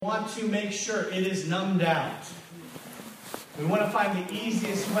want to make sure it is numbed out. We want to find the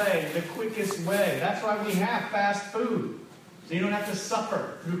easiest way, the quickest way. That's why we have fast food. So you don't have to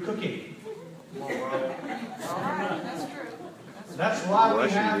suffer through cooking. That's true. That's why we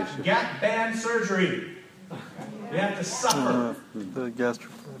have gap band surgery. You have to suffer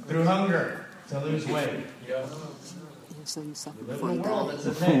through hunger to lose weight. We live in a world that's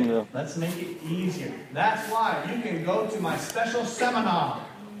a thing. Let's make it easier. That's why you can go to my special seminar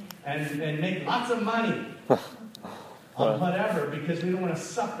and make lots of money on whatever, because we don't want to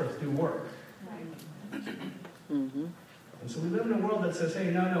suffer through work. And so we live in a world that says,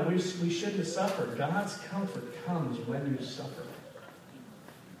 hey, no, we shouldn't suffer. God's comfort comes when you suffer.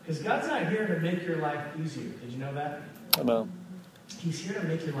 Because God's not here to make your life easier. Did you know that? No. He's here to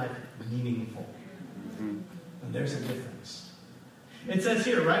make your life meaningful. And there's a difference. It says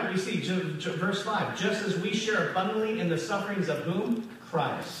here, right? We see verse 5. Just as we share abundantly in the sufferings of whom?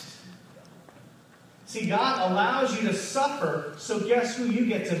 Christ. See, God allows you to suffer, so guess who you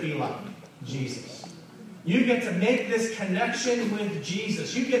get to be like? Jesus. You get to make this connection with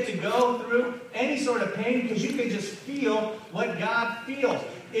Jesus. You get to go through any sort of pain because you can just feel what God feels.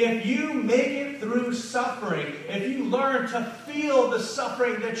 If you make it through suffering, if you learn to feel the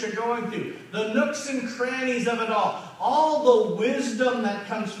suffering that you're going through, the nooks and crannies of it all the wisdom that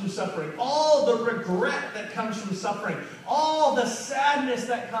comes from suffering, all the regret that comes from suffering, all the sadness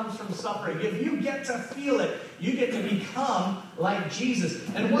that comes from suffering, if you get to feel it, you get to become like Jesus.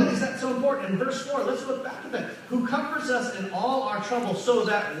 And why is that so important? In verse 4, let's look back at that. Who comforts us in all our trouble so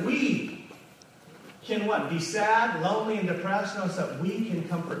that we can what? Be sad, lonely, and depressed? No, so that we can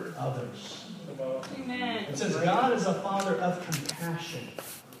comfort others. Amen. It says God is a father of compassion.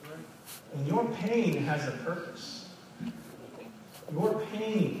 And your pain has a purpose. Your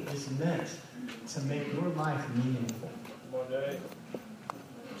pain is meant to make your life meaningful.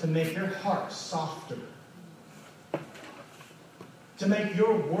 To make your heart softer. To make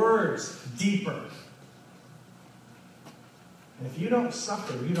your words deeper. And if you don't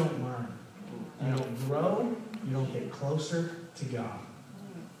suffer, you don't learn. You don't grow. You don't get closer to God.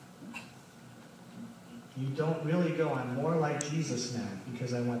 You don't really go, I'm more like Jesus now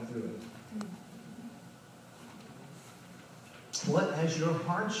because I went through it. What has your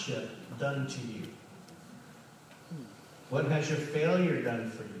hardship done to you? What has your failure done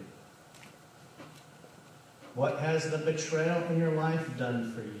for you? What has the betrayal in your life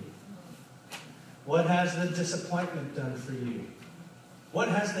done for you? What has the disappointment done for you? What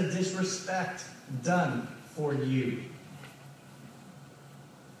has the disrespect done for you?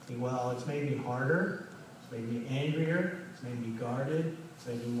 Well, it's made me harder. It's made me angrier. It's made me guarded. It's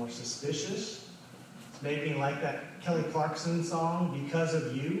made me more suspicious. It's made me like that Kelly Clarkson song, Because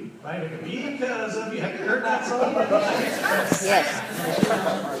of You. Right? Because of You. Have you heard that song? Yes.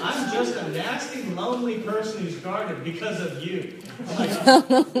 I'm just a nasty, lonely person who's guarded because of you. I'm like,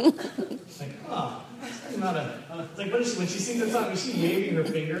 oh. It's not it's like, what is she, when she sings that song, is she waving her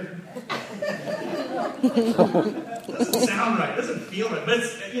finger? Doesn't sound right. Doesn't feel right. But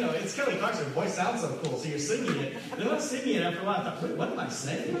it's, it's Kelly Clarkson. Her voice sounds so cool. So you're singing it. And then when I was singing it after a while, I thought, wait, what am I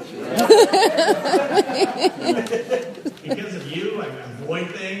saying? Because of you, I avoid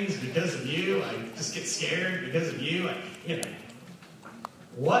things. Because of you, I just get scared. Because of you,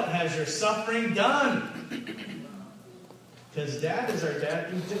 What has your suffering done? Because Dad is our dad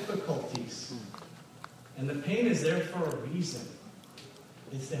through difficulties. And the pain is there for a reason.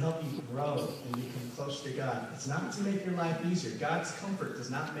 It's to help you grow and become close to God. It's not to make your life easier. God's comfort does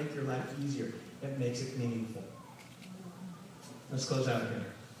not make your life easier. It makes it meaningful. Let's close out here.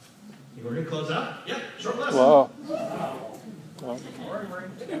 We're going to close out? Yep, short lesson. Wow.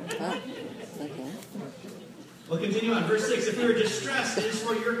 We'll continue on. Verse 6. If we are distressed, it is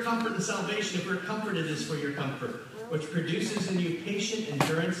for your comfort and salvation. If we're comforted, it is for your comfort, which produces in you patient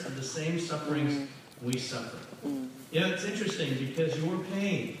endurance of the same sufferings we suffer. It's interesting because your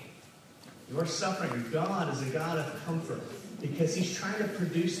pain, your suffering, God is a God of comfort because He's trying to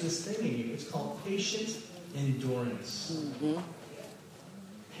produce this thing in you. It's called patient endurance.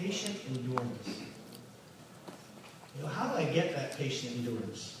 Patient endurance. How do I get that patient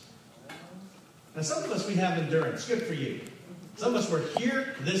endurance? Now, some of us, we have endurance. Good for you. Some of us were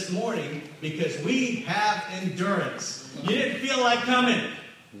here this morning because we have endurance. You didn't feel like coming.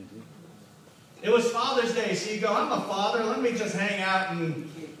 It was Father's Day, so you go, I'm a father, let me just hang out and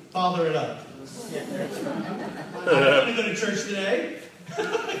father it up. I wanted to go to church today.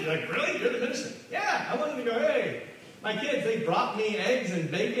 You're like, really? You're the minister? Yeah, I wanted to go, hey. My kids, they brought me eggs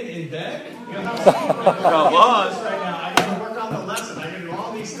and bacon in bed. You know how sweet right now. I got to work on the lesson. I got to do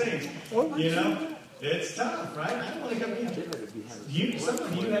all these things. It's tough, right? I don't want to come in. Some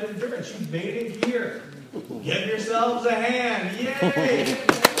of you have endurance. You've made it here. Give yourselves a hand. Yay!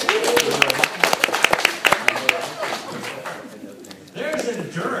 There's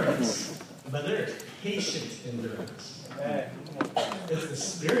endurance, but there's patient endurance. It's the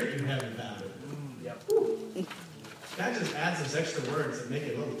spirit you have about it. That just adds those extra words that make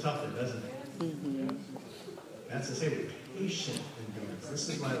it a little tougher, doesn't it? That's to say, with patient endurance. This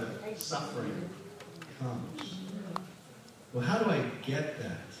is why the suffering comes. Well, how do I get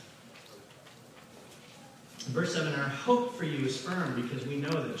that? In verse 7, our hope for you is firm because we know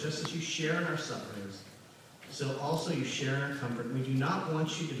that just as you share in our sufferings, so also you share in our comfort. We do not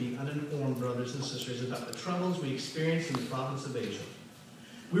want you to be uninformed, brothers and sisters, about the troubles we experienced in the province of Asia.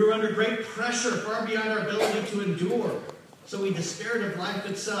 We were under great pressure, far beyond our ability to endure. So we despaired of life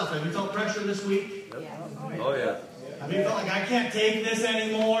itself. Have you felt pressure this week? Yeah. Oh, yeah. Have you felt like I can't take this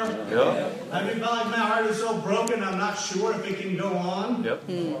anymore? Yeah. Have you felt like my heart is so broken I'm not sure if it can go on? Yep.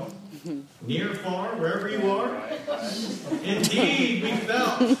 Near, far, wherever you are. Indeed, we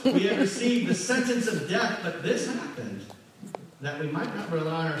felt we had received the sentence of death, but this happened, that we might not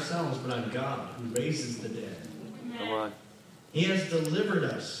rely on ourselves, but on God, who raises the dead. Come on. He has delivered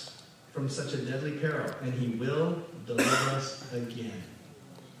us from such a deadly peril, and he will deliver us again.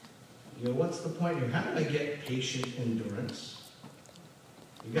 You know, what's the point here? How do I get patient endurance?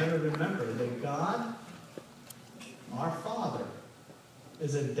 You got to remember that God, our Father,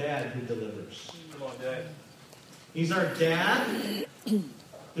 is a dad who delivers. Come on, Dad. He's our dad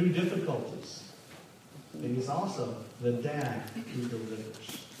through difficulties. And he's also the dad who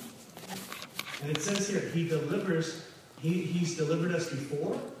delivers. And it says here, he delivers. He's delivered us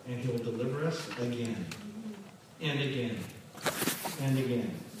before, and he will deliver us again. And again. And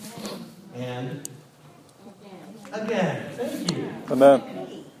again. And again. Thank you. Amen.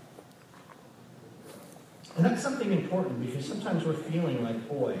 And that's something important because sometimes we're feeling like,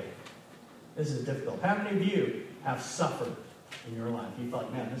 boy, this is difficult. How many of you have suffered in your life? You felt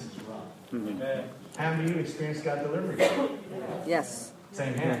like, man, this is rough. Mm-hmm. How many of you experienced God delivering? Yes.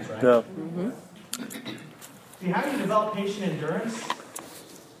 Same hands, right? Yeah. See, how do you develop patient endurance?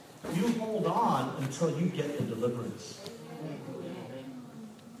 You hold on until you get the deliverance.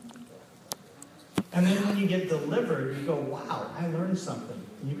 And then when you get delivered, you go, wow, I learned something.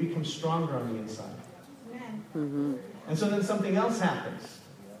 And you become stronger on the inside. Mm-hmm. And so then something else happens.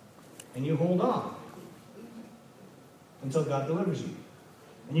 And you hold on until God delivers you.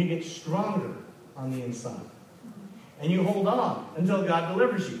 And you get stronger on the inside. And you hold on until God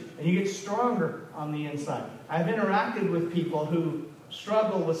delivers you. And you get stronger on the inside. I've interacted with people who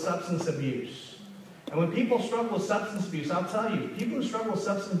struggle with substance abuse. And when people struggle with substance abuse, I'll tell you, people who struggle with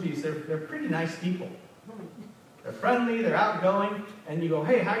substance abuse, they're pretty nice people. They're friendly, they're outgoing, and you go,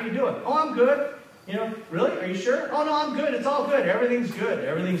 hey, how are you doing? Oh, I'm good. You know, really? Are you sure? Oh, no, I'm good. It's all good. Everything's good.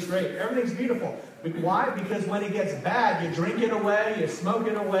 Everything's great. Everything's beautiful. Why? Because when it gets bad, you drink it away, you smoke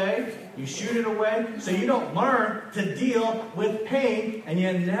it away, you shoot it away, so you don't learn to deal with pain, and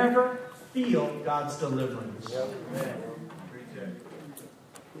you never feel God's deliverance.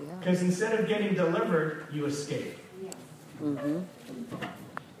 Because instead of getting delivered, you escape. Mm-hmm.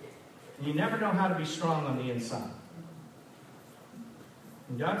 You never know how to be strong on the inside.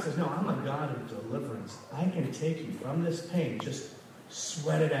 And God says, no, I'm a God of deliverance. I can take you from this pain. Just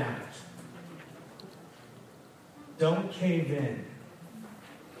sweat it out. Don't cave in.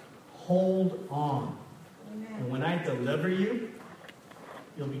 Hold on. And when I deliver you,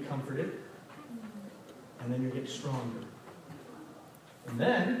 you'll be comforted. And then you'll get stronger. And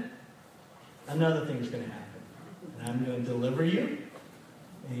then, another thing's going to happen. And I'm going to deliver you,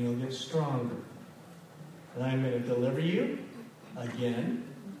 and you'll get stronger. And I'm going to deliver you again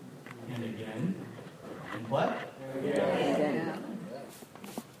and again. And what? Again.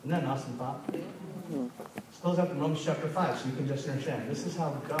 Isn't that an awesome thought? Let's close up in Romans chapter 5 so you can just understand. This is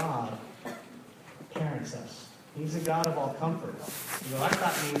how God parents us. He's a God of all comfort. You know, I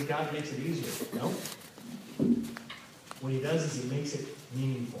thought it means God makes it easier. No. What he does is he makes it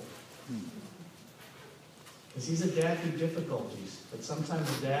meaningful. Because he's a dad through difficulties. But sometimes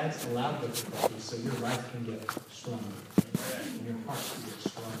dads allow difficulties so your life can get stronger. And your heart can get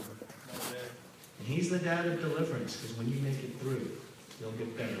stronger. And he's the dad of deliverance. Because when you make it through, you'll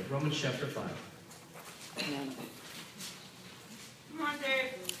get better. Romans chapter 5. Amen. Come on,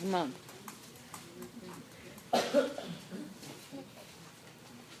 Dave. Come on.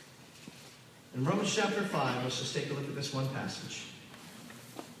 In Romans chapter 5, let's just take a look at this one passage.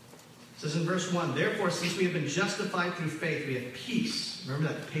 It says in verse 1, therefore, since we have been justified through faith, we have peace.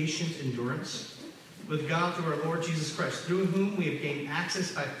 Remember that patient endurance? with God through our Lord Jesus Christ, through whom we have gained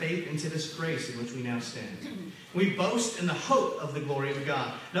access by faith into this grace in which we now stand. We boast in the hope of the glory of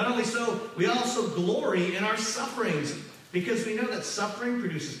God. Not only so, we also glory in our sufferings, because we know that suffering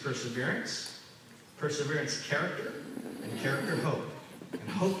produces perseverance, perseverance character, and character hope. And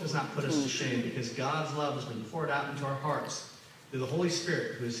hope does not put us to shame, because God's love has been poured out into our hearts through the Holy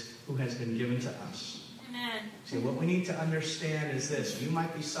Spirit who has been given to us. Amen. See, what we need to understand is this. You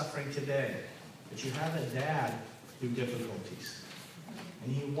might be suffering today, but you have a dad through difficulties.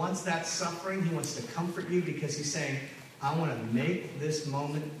 And he wants that suffering. He wants to comfort you because he's saying, I want to make this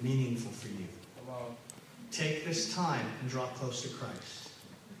moment meaningful for you. Take this time and draw close to Christ.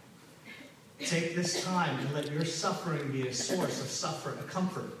 Take this time and let your suffering be a source of a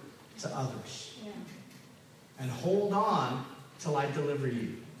comfort to others. And hold on till I deliver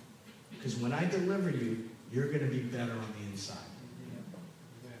you. Because when I deliver you, you're going to be better on the inside.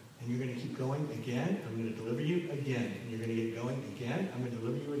 And you're going to keep going again. I'm going to deliver you again. And you're going to get going again. I'm going to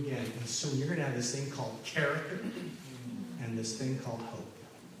deliver you again. And soon you're going to have this thing called character and this thing called hope.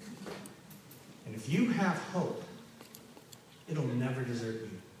 And if you have hope, it'll never desert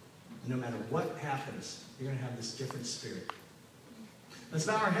you. No matter what happens, you're going to have this different spirit. Let's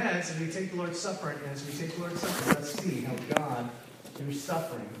bow our heads as we take the Lord's Supper. And as we take the Lord's Supper, let's see how God, through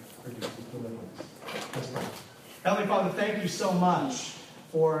suffering, produces deliverance. Let's pray. Heavenly Father, thank you so much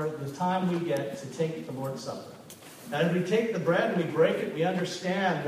for the time we get to take the Lord's Supper. As we take the bread and we break it, we understand